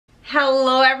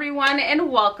Hello everyone and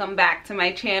welcome back to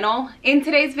my channel. In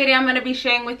today's video I'm going to be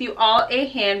sharing with you all a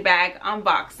handbag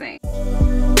unboxing.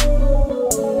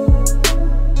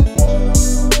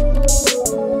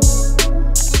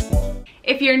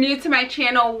 If you're new to my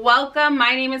channel, welcome.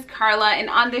 My name is Carla and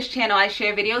on this channel I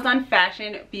share videos on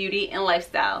fashion, beauty, and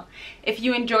lifestyle. If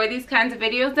you enjoy these kinds of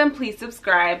videos, then please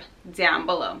subscribe down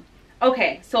below.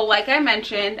 Okay, so like I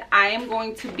mentioned, I am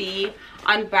going to be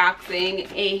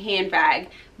unboxing a handbag.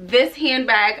 This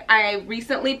handbag I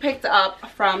recently picked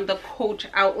up from the Coach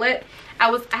outlet.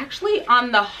 I was actually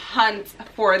on the hunt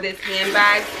for this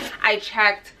handbag. I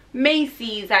checked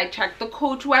Macy's, I checked the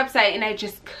Coach website, and I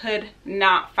just could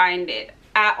not find it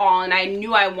at all. And I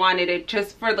knew I wanted it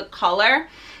just for the color.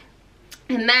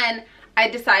 And then I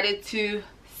decided to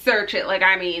search it,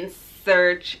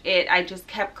 search it. I just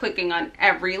kept clicking on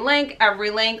every link.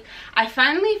 I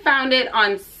finally found it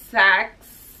on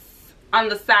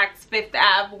the Saks Fifth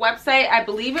Ave website. I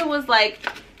believe it was like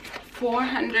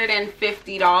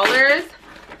 $450,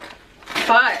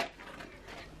 but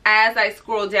as I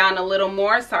scroll down a little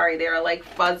more, sorry, there are like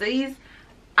fuzzies,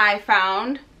 I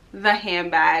found the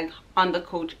handbag on the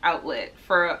Coach outlet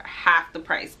for half the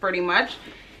price pretty much.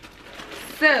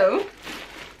 So,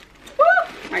 woo,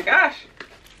 my gosh,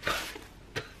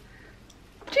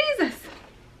 Jesus.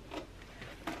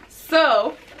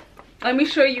 So let me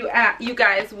show you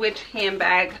guys which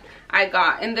handbag I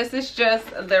got, and this is just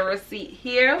the receipt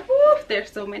here. Woo, there's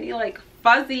so many like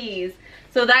fuzzies.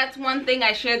 So that's one thing.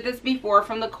 I shared this before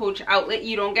from the Coach outlet.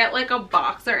 You don't get like a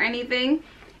box or anything.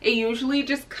 It usually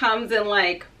just comes in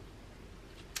like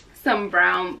some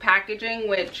brown packaging,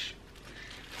 which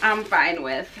I'm fine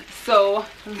with. So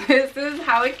this is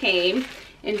how it came,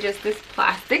 in just this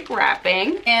plastic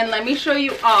wrapping. And let me show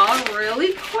you all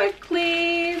really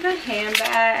quickly the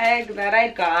handbag that I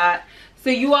got.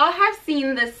 So you all have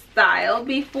seen this style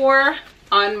before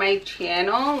on my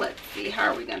channel. Let's see,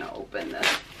 how are we gonna open this?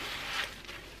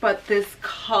 But this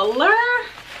color,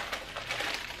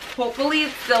 hopefully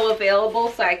it's still available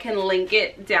so I can link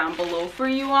it down below for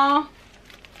you all.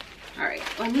 All right,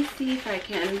 let me see if I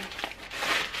can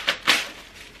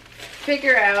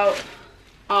figure out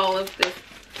all of this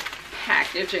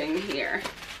packaging here.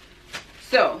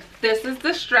 So this is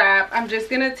the strap. I'm just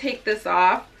gonna take this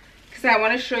off because I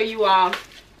want to show you all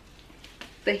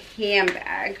the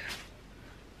handbag.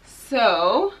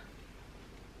 So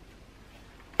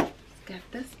let's get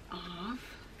this off.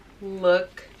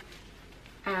 Look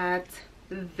at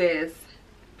this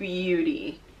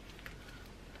beauty.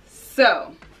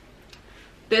 So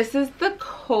this is the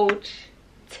Coach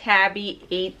Tabby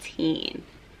 18.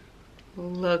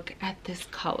 Look at this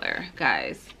color,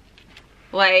 guys.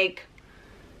 Like,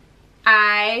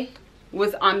 I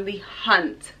was on the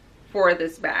hunt for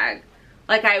this bag.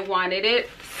 Like, I wanted it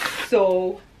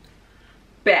so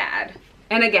bad.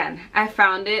 And again, I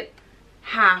found it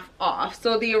half off.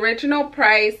 So the original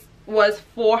price was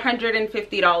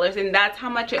 $450, and that's how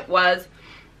much it was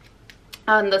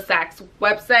on the Saks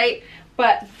website.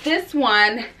 But this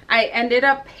one, I ended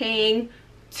up paying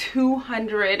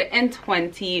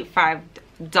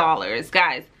 $225.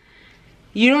 Guys,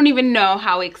 you don't even know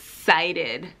how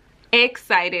excited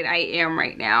I am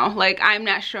right now. Like, I'm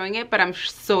not showing it, but I'm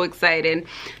so excited.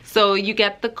 So you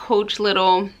get the Coach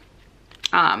little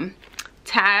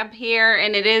tab here,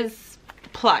 and it is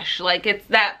plush. Like, it's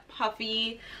that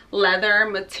puffy leather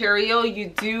material. You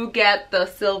do get the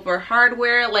silver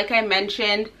hardware. Like I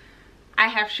mentioned, I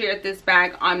have shared this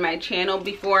bag on my channel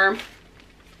before,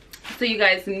 so you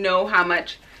guys know how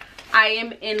much I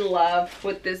am in love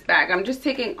with this bag. I'm just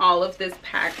taking all of this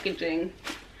packaging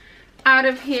out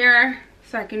of here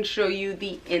so I can show you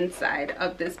the inside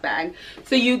of this bag.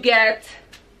 So you get,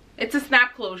 it's a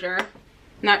snap closure.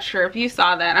 Not sure if you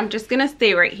saw that. I'm just gonna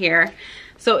stay right here.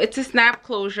 So it's a snap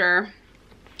closure.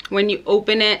 When you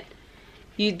open it,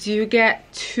 you do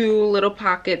get two little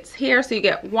pockets here. So you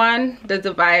get one, the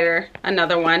divider,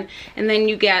 another one, and then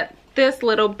you get this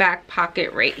little back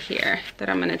pocket right here that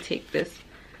I'm gonna take this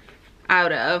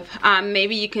out of.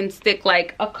 Maybe you can stick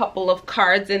like a couple of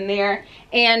cards in there.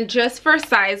 And just for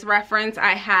size reference,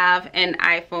 I have an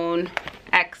iPhone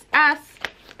XS,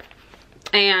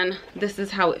 and this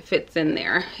is how it fits in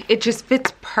there. It just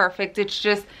fits perfect. It's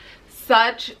just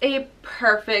such a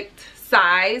perfect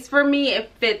size for me.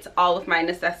 It fits all of my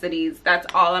necessities. That's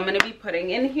all I'm going to be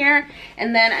putting in here.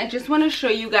 And then I just want to show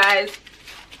you guys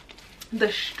the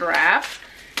strap.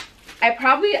 I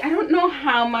don't know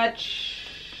how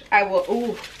much I will.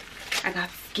 Ooh, I got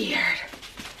scared,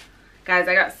 guys.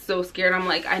 I got so scared. I'm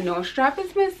like, I know a strap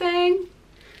is missing.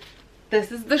 This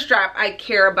is the strap I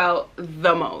care about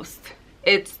the most.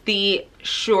 It's the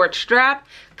short strap,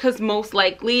 because most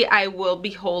likely I will be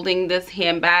holding this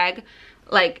handbag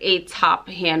like a top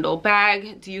handle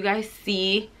bag. Do you guys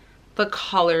see the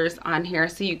colors on here?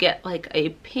 So you get like a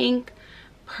pink,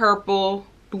 purple,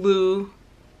 blue,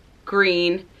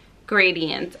 green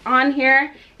gradient on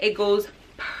here. It goes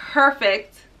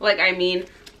perfect, like I mean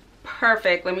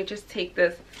perfect. Let me just take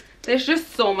this. There's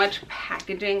just so much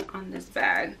packaging on this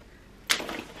bag.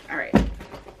 All right, let's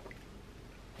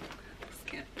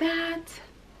get that.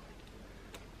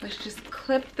 Let's just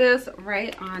clip this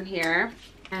right on here,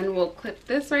 and we'll clip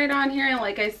this right on here. And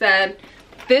like I said,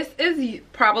 this is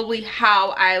probably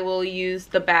how I will use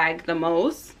the bag the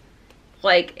most,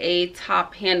 like a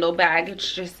top handle bag.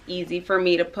 It's just easy for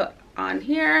me to put on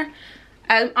here.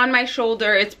 On my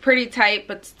shoulder, it's pretty tight,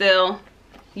 but still,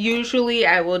 usually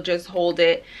I will just hold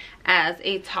it as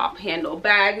a top handle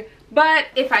bag. But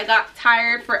if I got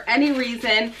tired for any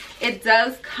reason, it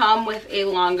does come with a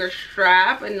longer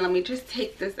strap. And let me just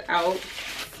take this out.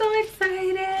 So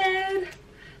excited.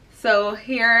 So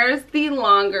here's the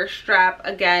longer strap.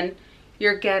 Again,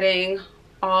 you're getting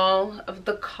all of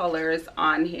the colors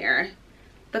on here.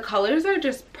 The colors are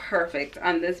just perfect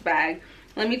on this bag.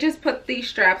 Let me just put these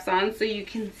straps on so you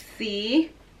can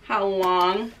see how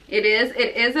long it is.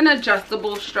 It is an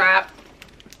adjustable strap,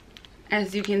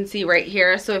 as you can see right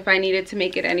here. So if I needed to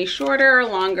make it any shorter or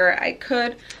longer, I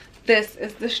could. This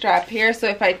is the strap here. So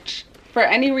if I, for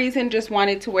any reason, just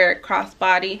wanted to wear it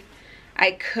crossbody,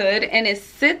 I could. And it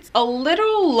sits a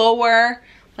little lower,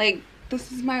 like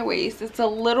this is my waist. It's a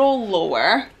little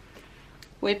lower,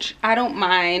 which I don't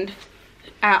mind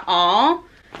at all.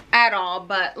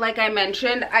 But like I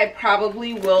mentioned, I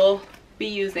probably will be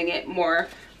using it more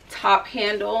top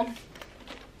handle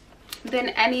than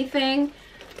anything.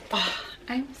 Oh,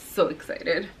 I'm so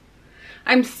excited.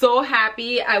 I'm so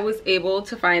happy I was able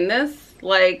to find this.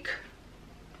 Like,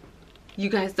 you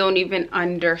guys don't even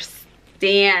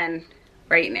understand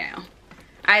right now.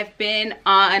 I've been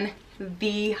on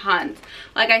the hunt.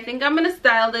 Like, I think I'm gonna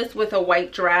style this with a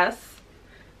white dress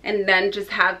and then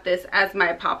just have this as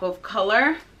my pop of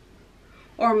color,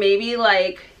 or maybe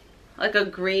like a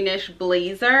greenish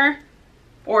blazer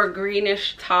or a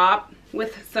greenish top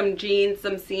with some jeans,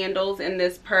 some sandals, in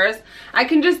this purse. I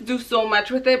can just do so much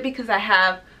with it because I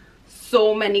have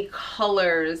so many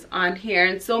colors on here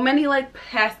and so many like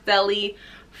pastel-y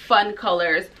fun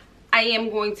colors. I am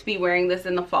going to be wearing this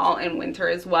in the fall and winter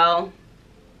as well.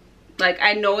 Like,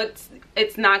 I know it's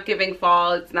not giving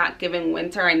fall, it's not giving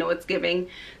winter, I know it's giving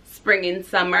spring and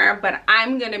summer, but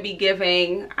I'm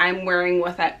wearing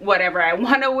whatever I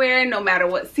want to wear, no matter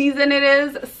what season it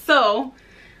is. So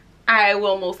I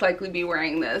will most likely be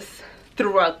wearing this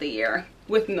throughout the year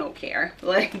with no care.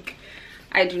 Like,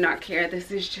 I do not care. This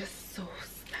is just so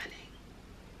stunning.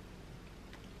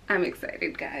 I'm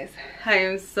excited, guys. I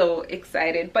am so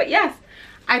excited. But yes,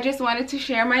 I just wanted to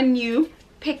share my new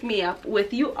pick-me-up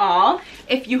with you all.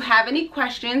 If you have any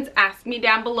questions, ask me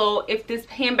down below. If this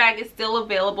handbag is still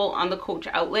available on the Coach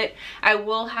outlet, I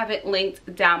will have it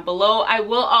linked down below. I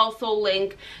will also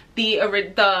link the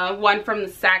one from the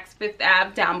Saks Fifth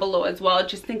Ave down below as well,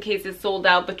 just in case it's sold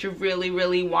out but you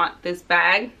really want this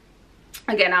bag.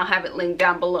 Again, I'll have it linked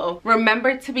down below.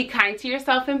 Remember to be kind to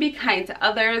yourself and be kind to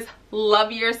others.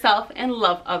 Love yourself and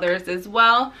love others as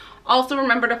well. Also,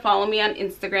 remember to follow me on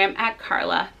Instagram at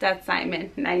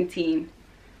carla.simon19.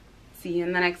 See you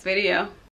in the next video.